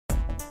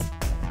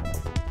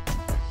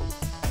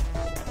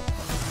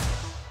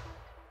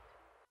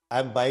I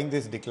am buying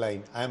this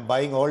decline. I am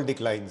buying all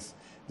declines.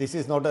 This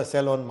is not a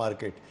sell on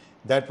market.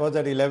 That was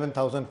at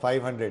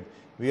 11,500.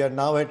 We are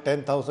now at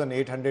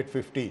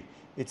 10,850.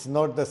 It's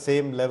not the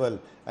same level.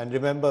 And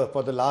remember,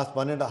 for the last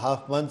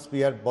 1.5 months,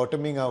 we are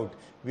bottoming out.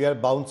 We are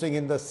bouncing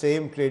in the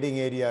same trading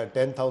area,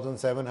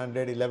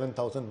 10,700,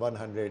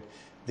 11,100.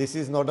 This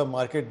is not a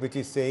market which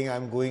is saying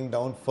I'm going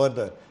down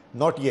further.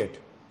 Not yet.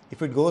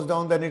 If it goes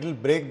down, then it will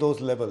break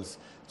those levels.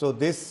 So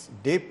this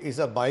dip is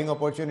a buying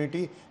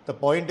opportunity. The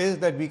point is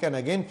that we can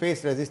again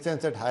face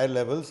resistance at higher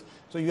levels.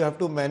 So you have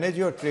to manage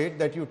your trade,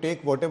 that you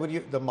take whatever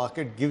the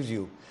market gives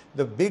you.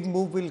 The big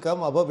move will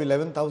come above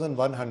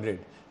 11,100.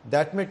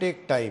 That may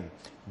take time.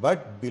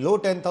 But below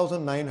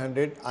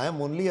 10,900, I am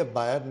only a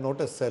buyer,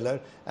 not a seller.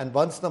 And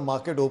once the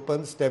market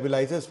opens,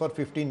 stabilizes for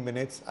 15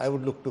 minutes, I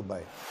would look to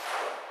buy.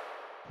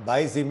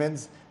 Buy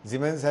Siemens.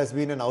 Siemens has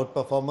been an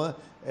outperformer.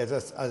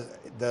 As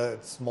the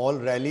small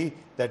rally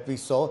that we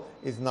saw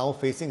is now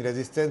facing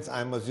resistance.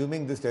 I am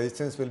assuming this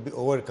resistance will be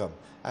overcome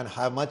and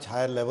much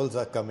higher levels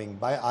are coming.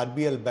 Buy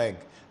RBL Bank.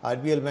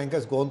 RBL Bank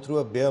has gone through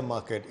a bear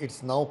market.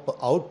 It's now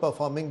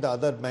outperforming the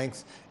other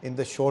banks in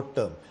the short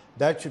term.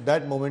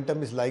 That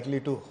momentum is likely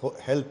to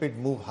help it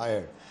move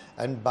higher.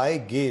 And buy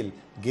GAIL.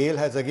 GAIL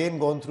has again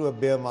gone through a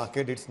bear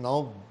market. It's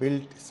now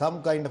built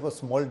some kind of a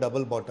small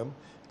double bottom.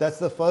 That's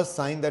the first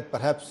sign that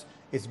perhaps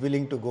it's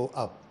willing to go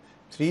up.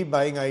 3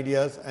 buying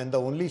ideas, and the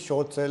only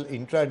short sell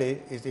intraday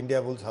is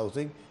Indiabulls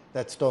Housing.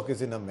 That stock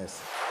is in a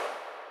mess.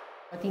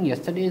 I think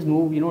yesterday's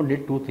move,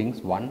 did 2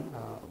 things. One,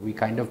 we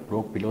kind of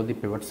broke below the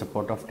pivot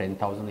support of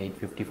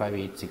 10,855,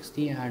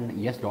 860, and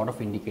yes, a lot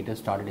of indicators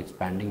started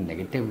expanding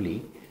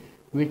negatively,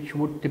 which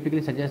would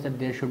typically suggest that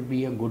there should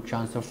be a good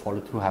chance of follow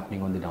through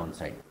happening on the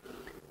downside.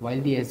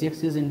 While the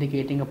SGX is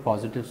indicating a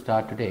positive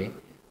start today,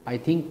 I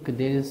think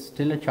there is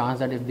still a chance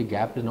that if the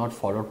gap is not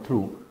followed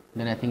through,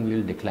 then I think we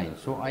will decline.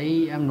 So I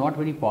am not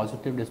very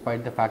positive,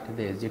 despite the fact that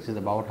the SGX is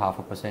about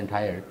 0.5%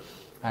 higher,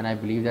 and I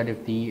believe that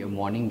if the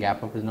morning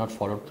gap up is not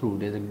followed through,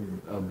 there is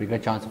a bigger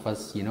chance of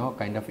us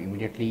kind of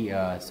immediately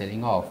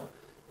selling off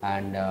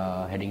and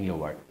heading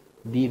lower.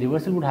 The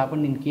reversal would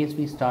happen in case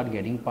we start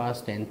getting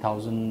past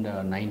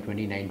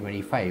 10,920,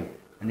 925,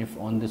 and if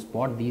on the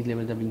spot these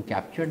levels are being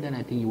captured, then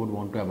I think you would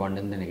want to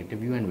abandon the negative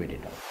view and wait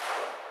it out.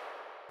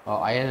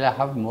 I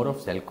have more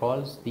of sell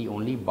calls. The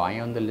only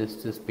buy on the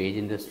list is Page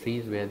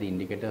Industries, where the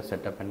indicator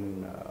setup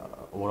and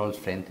overall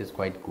strength is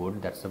quite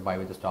good. That's a buy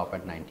with a stop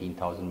at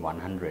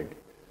 19,100,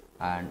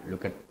 and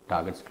look at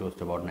targets close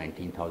to about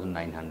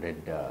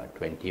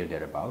 19,920 or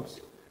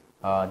thereabouts.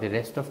 The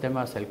rest of them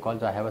are sell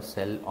calls. I have a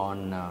sell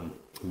on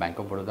Bank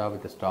of Baroda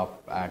with a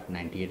stop at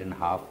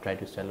 98.5. Try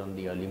to sell on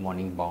the early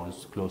morning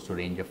bounce close to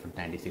range of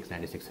 96,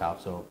 96.5,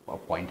 so a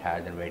point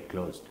higher than where it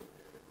closed,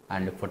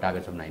 and look for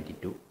targets of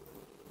 92.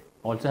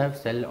 Also have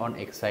sell on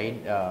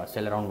Exide,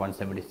 sell around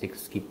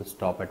 176, keep a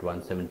stop at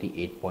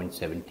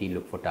 178.70,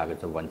 look for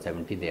targets of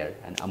 170 there.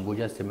 And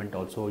Ambuja Cement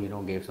also,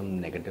 gave some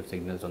negative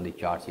signals on the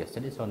charts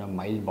yesterday. So on a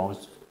mild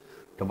bounce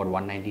to about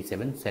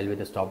 197, sell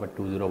with a stop at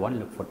 201,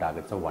 look for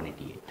targets of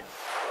 188.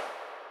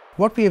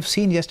 What we have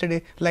seen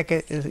yesterday,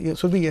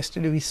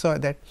 yesterday we saw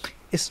that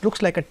it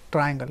looks like a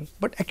triangle,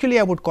 but actually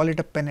I would call it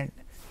a pennant.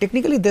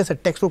 Technically, there's a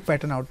textbook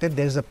pattern out there,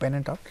 there's a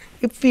pennant out.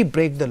 If we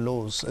break the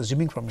lows,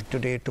 assuming from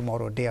today,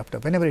 tomorrow, day after,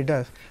 whenever it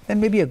does,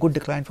 then maybe a good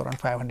decline for around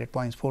 500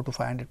 points, 400 to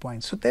 500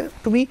 points. So there,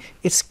 to me,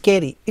 it's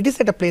scary. It is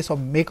at a place of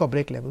make or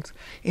break levels.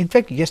 In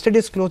fact,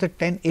 yesterday's close at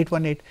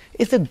 10,818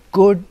 is a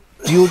good,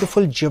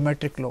 beautiful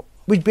geometric low,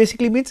 which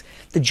basically means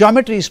the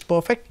geometry is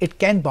perfect. It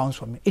can bounce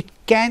from it. It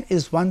can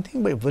is one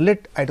thing, but will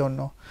it? I don't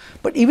know.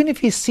 But even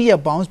if we see a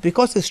bounce,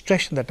 because it's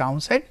stretched on the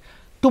downside,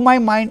 to my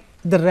mind,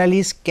 the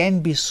rallies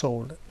can be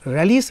sold.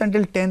 Rallies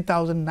until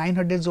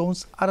 10,900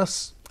 zones are,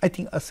 I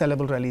think, a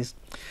sellable rallies.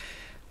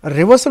 A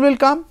reversal will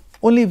come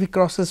only if we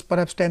crosses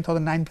perhaps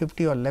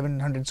 10,950 or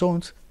 1100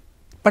 zones,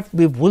 but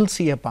we will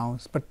see a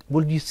bounce. But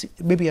will you see,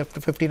 maybe after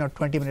 15 or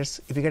 20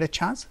 minutes, if you get a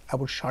chance, I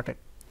would short it.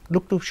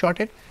 Look to short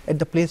it at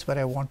the place where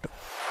I want to.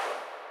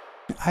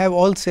 I have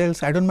all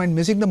sales. I don't mind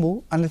missing the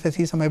move unless I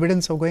see some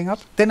evidence of going up.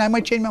 Then I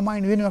might change my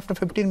mind even after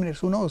 15 minutes.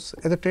 Who knows?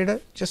 As a trader,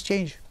 just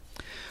change.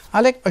 I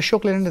like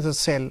Ashok Leyland as a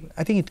sell.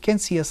 I think it can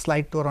see a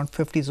slide to around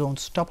 50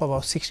 zones. Stop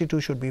about 62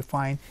 should be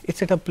fine.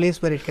 It's at a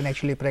place where it can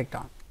actually break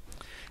down.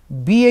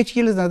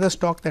 BHEL is another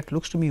stock that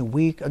looks to me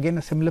weak. Again,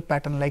 a similar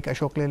pattern like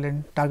Ashok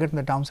Leyland. Target on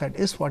the downside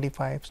is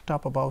 45.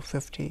 Stop about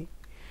 50.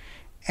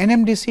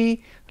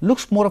 NMDC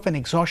looks more of an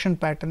exhaustion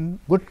pattern.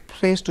 Good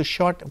place to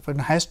short if it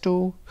has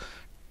to.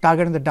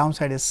 Target on the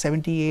downside is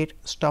 78,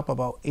 stop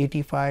about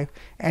 85,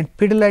 and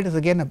Pidilite is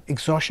again an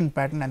exhaustion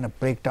pattern and a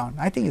breakdown.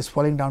 I think it's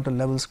falling down to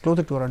levels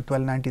closer to around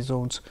 1290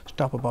 zones,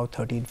 stop about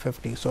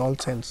 1350. So all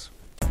sells.